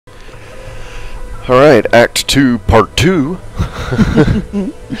Alright, Act 2, Part 2.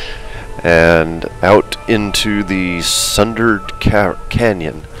 And out into the Sundered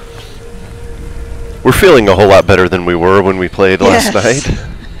Canyon. We're feeling a whole lot better than we were when we played last night.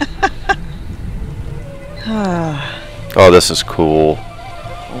 Oh, this is cool.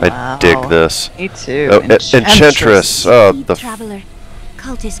 Wow. I dig this. Me too. Oh, Enchantress. Oh, the traveler.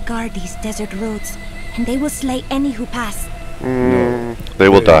 Cultists guard these desert roads, and they will slay any who pass. They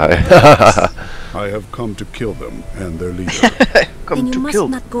will die. I have come to kill them and their leader. Then you must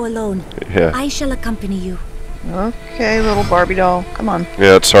not go alone. Yeah. I shall accompany you. Okay, little Barbie doll. Come on.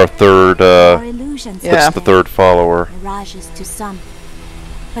 Yeah, it's our third, illusions. It's the third follower. Mirages to some,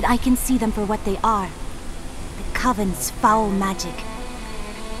 but I can see them for what they are. The Coven's foul magic.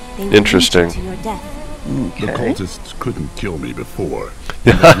 They will Interesting. lead you to your death. The cultists couldn't kill me before.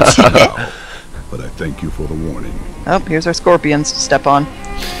 Now, but I thank you for the warning. Oh, here's our scorpions to step on.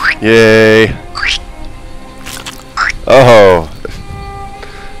 Yay. Oh.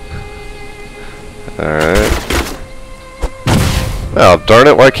 Alright. Well, darn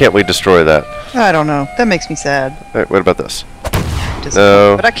it, why can't we destroy that? I don't know. That makes me sad. Alright, what about this?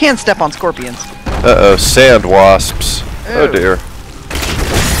 No. But I can step on scorpions. Uh-oh, sand wasps. Oh dear.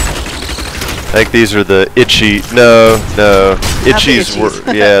 I think these are the itchy... No. Itchies were...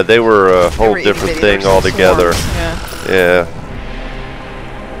 Yeah, they were a whole different thing altogether. Yeah.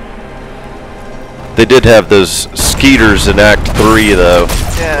 They did have those skeeters in Act 3, though.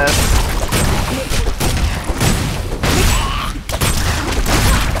 Yeah.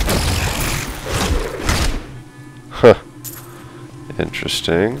 Huh.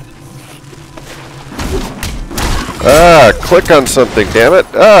 Interesting. Ah, click on something, damn it.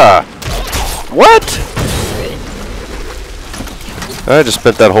 Ah! What? I just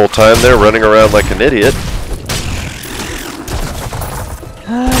spent that whole time there running around like an idiot.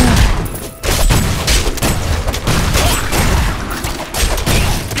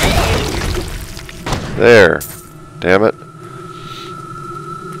 There. Damn it.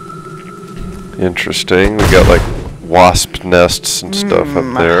 Interesting. We got like wasp nests and stuff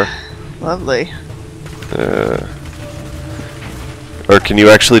up there. Lovely. Or can you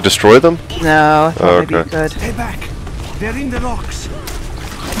actually destroy them? No, I thought maybe you could. Stay back. They're in the rocks.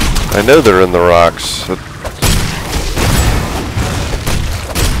 I know they're in the rocks. Ooh,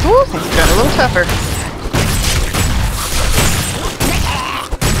 things got a little tougher.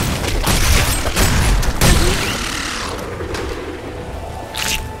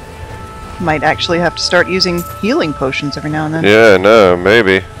 Might actually have to start using healing potions every now and then. Yeah, no,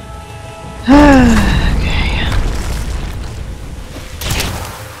 maybe.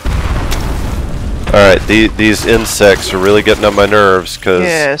 Alright, these insects are really getting on my nerves, because...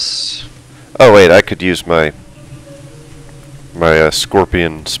 Yes. Oh wait, I could use my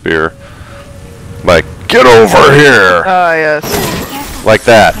scorpion spear. My get over here! Oh, yes. Like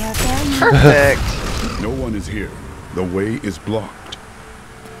that. Perfect. No one is here. The way is blocked.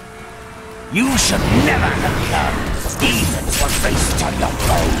 You should never have learned. Demons will feast on your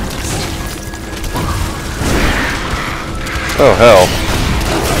bones. Oh, hell.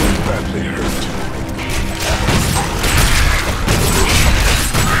 I'm badly hurt.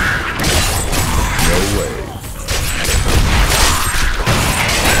 No way.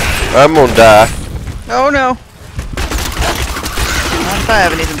 I'm gonna die. Oh, no. Not if I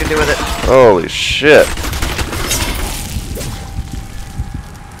have anything to do with it. Holy shit.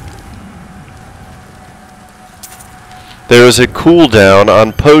 There is a cooldown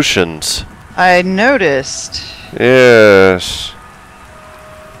on potions. I noticed. Yes.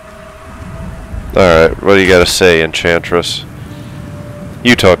 Alright, what do you gotta say, Enchantress?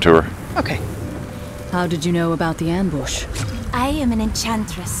 You talk to her. Okay. How did you know about the ambush? I am an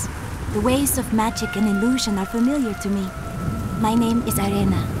enchantress. The ways of magic and illusion are familiar to me. My name is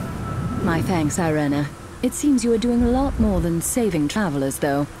Irena. My thanks, Irena. It seems you are doing a lot more than saving travelers,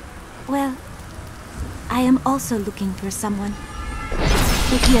 though. Well, I am also looking for someone.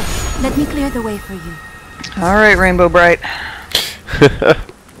 But here, let me clear the way for you. Alright, Rainbow Bright.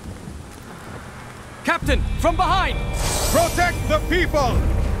 Captain, from behind! Protect the people!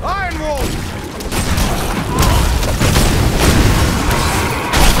 Iron Wolf!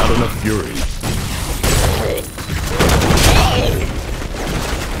 Not enough fury.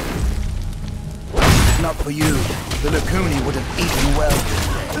 Not for you. The Lacuni would have eaten well.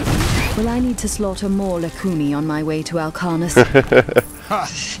 Will I need to slaughter more Lacuni on my way to Alcarnus? Ha!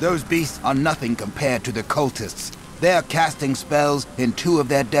 Those beasts are nothing compared to the cultists. They're casting spells in 2 of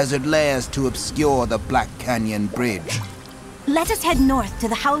their desert lairs to obscure the Black Canyon Bridge. Let us head north to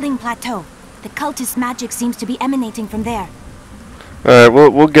the Howling Plateau. The cultist magic seems to be emanating from there. Alright,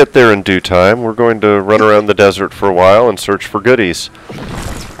 we'll get there in due time. We're going to run around the desert for a while and search for goodies.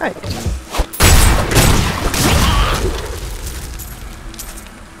 Right.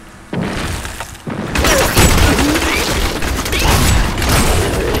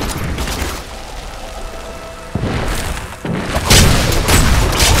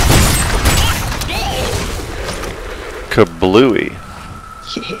 Kablooey.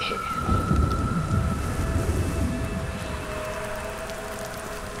 Yeah.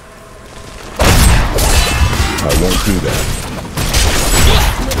 I won't do that.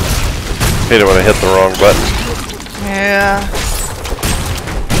 Hate it when I hit the wrong button. Yeah.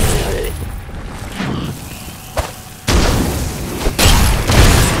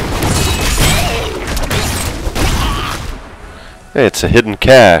 Hey, it's a hidden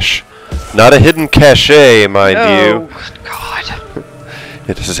cache. Not a hidden cache, mind Oh, you. God.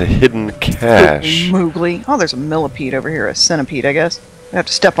 It is a hidden cache. Moogly. Oh, there's a millipede over here. A centipede, I guess. I have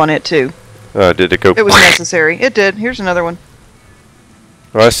to step on it, too. Did it go? It was necessary. It did. Here's another one.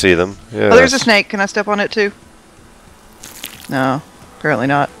 Oh, I see them. Yeah. Oh, there's a snake. Can I step on it, too? No. Apparently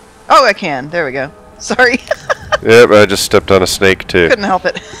not. Oh, I can. There we go. Sorry. Yep, I just stepped on a snake, too. Couldn't help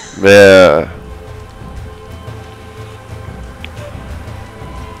it. Yeah.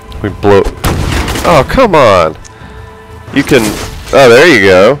 We blow... Oh, come on! You can... Oh, there you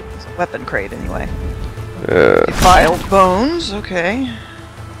go. It's a weapon crate, anyway. Yeah. Defiled bones. Okay.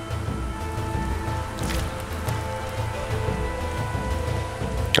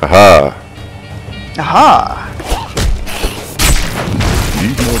 Aha. Aha!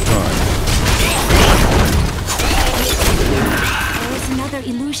 Need more time. There is another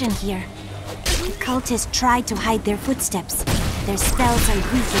illusion here. The cultists tried to hide their footsteps. Their spells are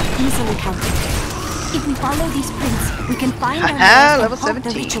weak and easily countered. If we follow these prints, we can find their Haha, lairs and level halt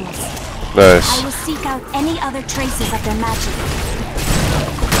the 17. rituals. I Nice. will seek out any other traces of their magic.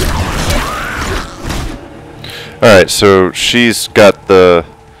 Alright, so she's got their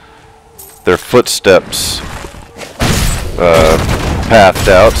footsteps pathed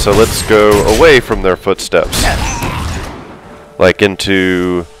out, so let's go away from their footsteps. Yes. Like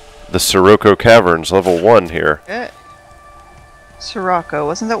into the Sirocco Caverns, level 1 here. Yeah. Sirocco.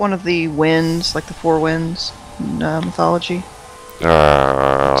 Wasn't that one of the winds, like the four winds in mythology?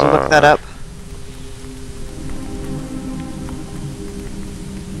 So look that up.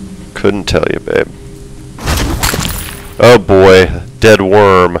 Couldn't tell you, babe. Oh boy, dead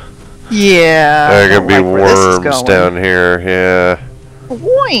worm. Yeah. There are I gonna don't be like where this is worms going. down here, yeah.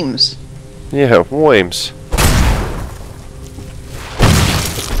 Worms. Yeah, worms.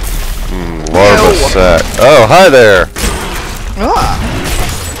 Larva No. sack. Oh, hi there! Ah.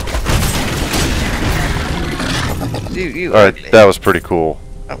 Dude, you Alright, ugly. that was pretty cool.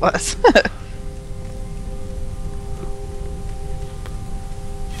 It was.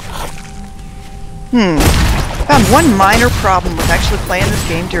 Found one minor problem with actually playing this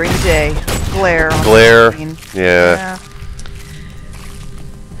game during the day. Glare. On Glare. The screen. Yeah.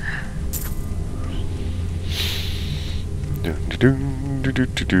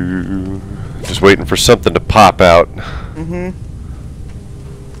 Just waiting for something to pop out. Mm-hmm.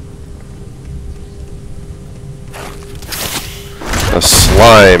 A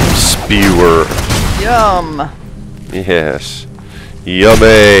slime spewer. Yum. Yes.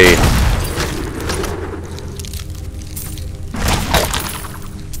 Yummy.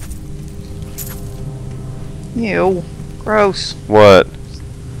 Ew. Gross. What?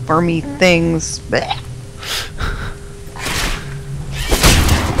 Wormy things. Blech.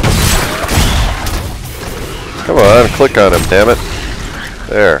 Come on, click on him, damn it.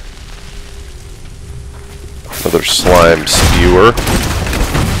 There. Another slime spewer.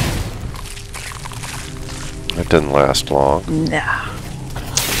 That didn't last long. Nah.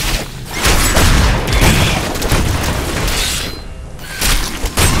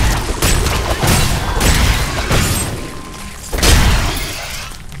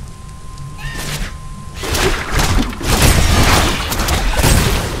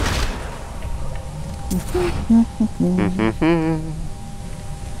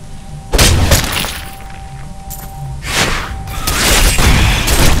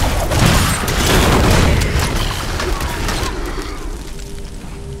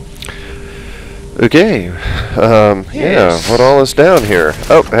 Okay. Yeah, what all is down here?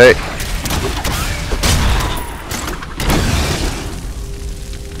 Oh, hey.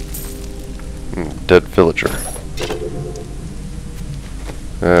 Dead villager.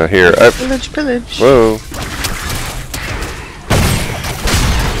 Here. Village, village. Whoa.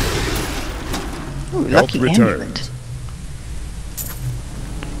 Ooh, Health lucky returned. amulet.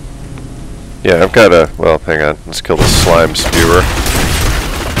 Yeah, I've got a... Well, hang on. Let's kill the slime spewer.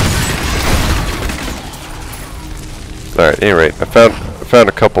 Alright, at any rate, I found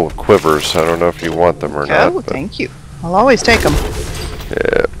a couple of quivers. I don't know if you want them or not. Oh, thank you. I'll always take them.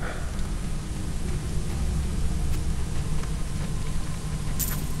 Yeah.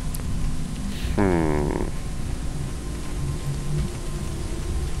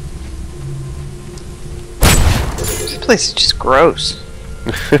 This place is just gross.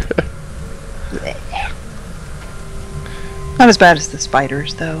 Not as bad as the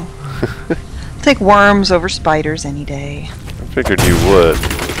spiders, though. I'll take worms over spiders any day. I figured you would.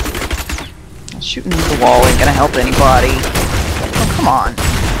 Shooting the wall ain't gonna help anybody. Oh, come on.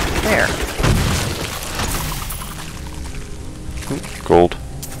 There. Gold.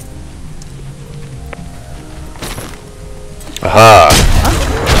 Aha!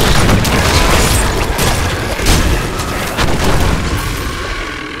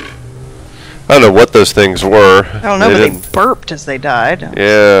 I don't know what those things were. I don't know, but they burped as they died.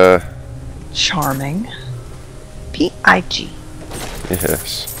 Yeah. Charming. P-I-G.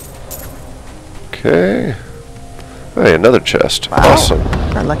 Yes. Okay. Hey, another chest. Wow. Awesome.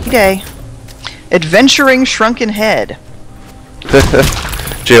 Our lucky day. Adventuring Shrunken Head.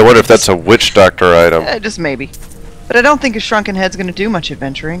 Gee, I wonder if that's a witch doctor item. Just maybe. But I don't think a Shrunken Head's gonna do much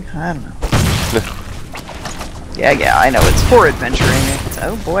adventuring. I don't know. Yeah, I know. It's for adventuring.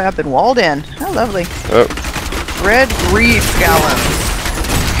 Oh boy, I've been walled in. How lovely. Oh. Red Grief Gallon.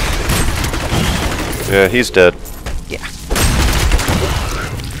 Yeah, he's dead. Yeah.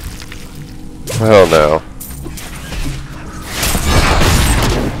 Well, no.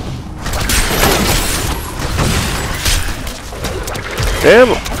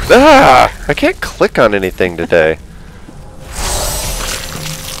 Damn! Ah! I can't click on anything today.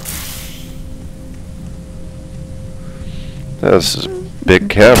 This is a big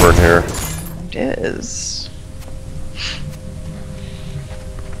cavern here. It is.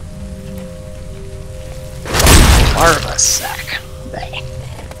 Larva sack. Bleh.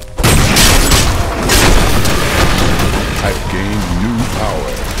 I've gained new power.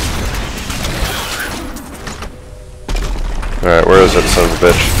 Alright, where is it, son of a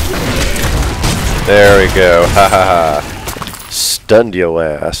bitch? There we go. Ha ha ha. Stunned yo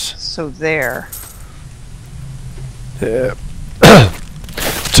ass. So there. Yeah.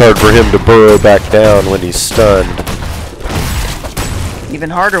 It's hard for him to burrow back down when he's stunned. Even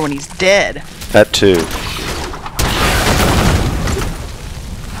harder when he's dead. That too.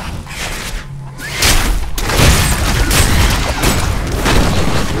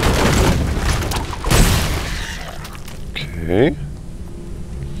 Okay.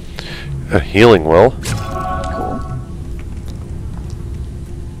 A healing well. Cool.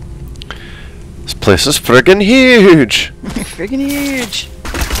 This place is friggin' huge! Friggin' huge.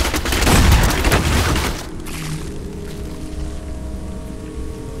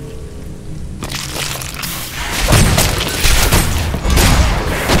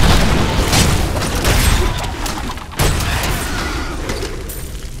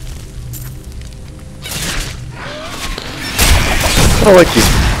 I don't like these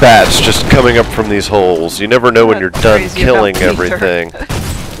bats just coming up from these holes. You never know when you're done killing everything.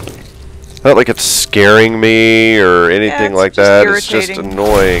 Not like it's scaring me or anything like that. It's just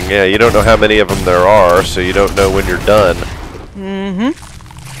annoying. Yeah, you don't know how many of them there are, so you don't know when you're done. Mm-hmm.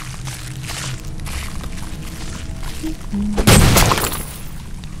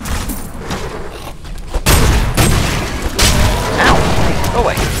 Ow! Go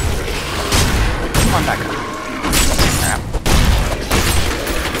away. Come on back up.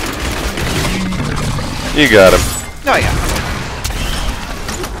 You got him. Oh yeah.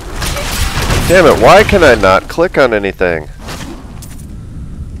 Damn it, why can I not click on anything?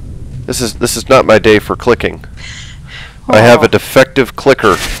 This is not my day for clicking. Oh. I have a defective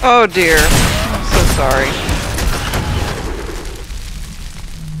clicker. Oh dear. I'm so sorry.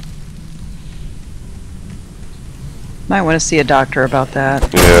 Might want to see a doctor about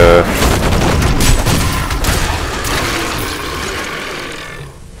that. Yeah.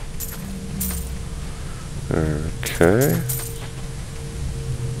 Okay.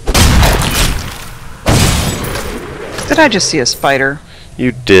 Did I just see a spider?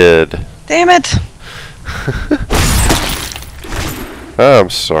 You did. Damn it! I'm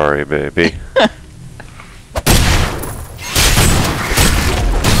sorry, baby.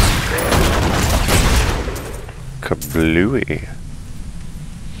 Kablooey.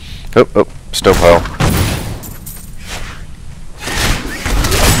 Oh, stone pile.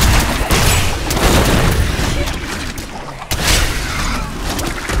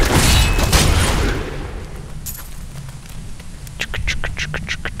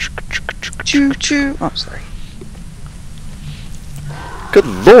 Choo choo. Oh, sorry. Good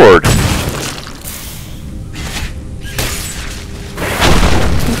lord.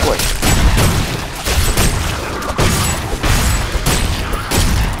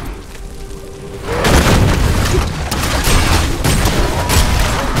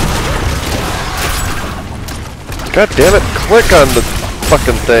 God damn it, click on the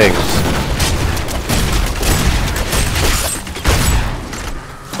fucking things.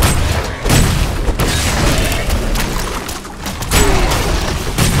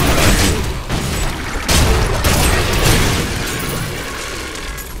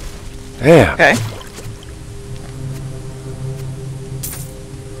 Damn. Okay.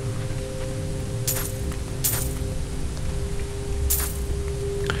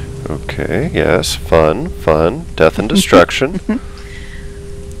 Okay, yes, fun, fun, death and destruction.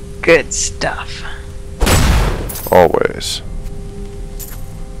 Good stuff. Always.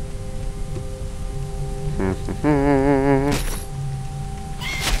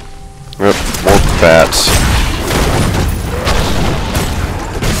 Yep, more bats.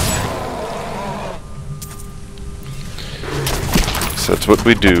 So that's what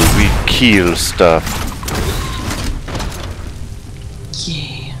we do, we kill stuff.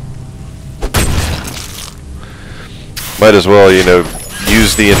 Yeah. Might as well, you know,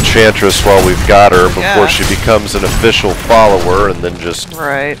 use the Enchantress while we've got her before she becomes an official follower and then just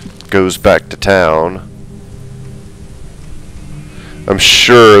goes back to town. I'm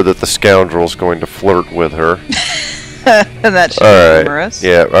sure that the scoundrel's going to flirt with her. And that should be humorous.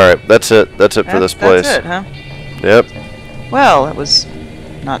 Yeah, alright, that's it. That's it for this place. That's it, huh? Yep. Well, that was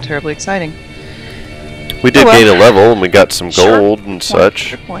not terribly exciting. We did gain a level and we got some gold and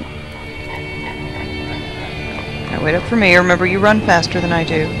such. Good point. Now wait up for me. Remember, you run faster than I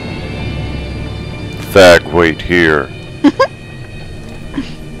do. Thag, wait here.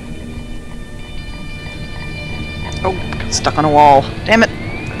 Oh, stuck on a wall. Damn it.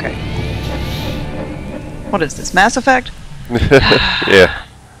 Okay. What is this, Mass Effect? Yeah.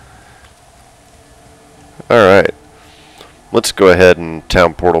 Alright. Let's go ahead and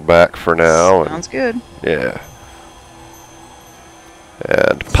town portal back for now. Sounds good. Yeah.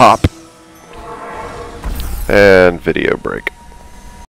 And pop. And video break.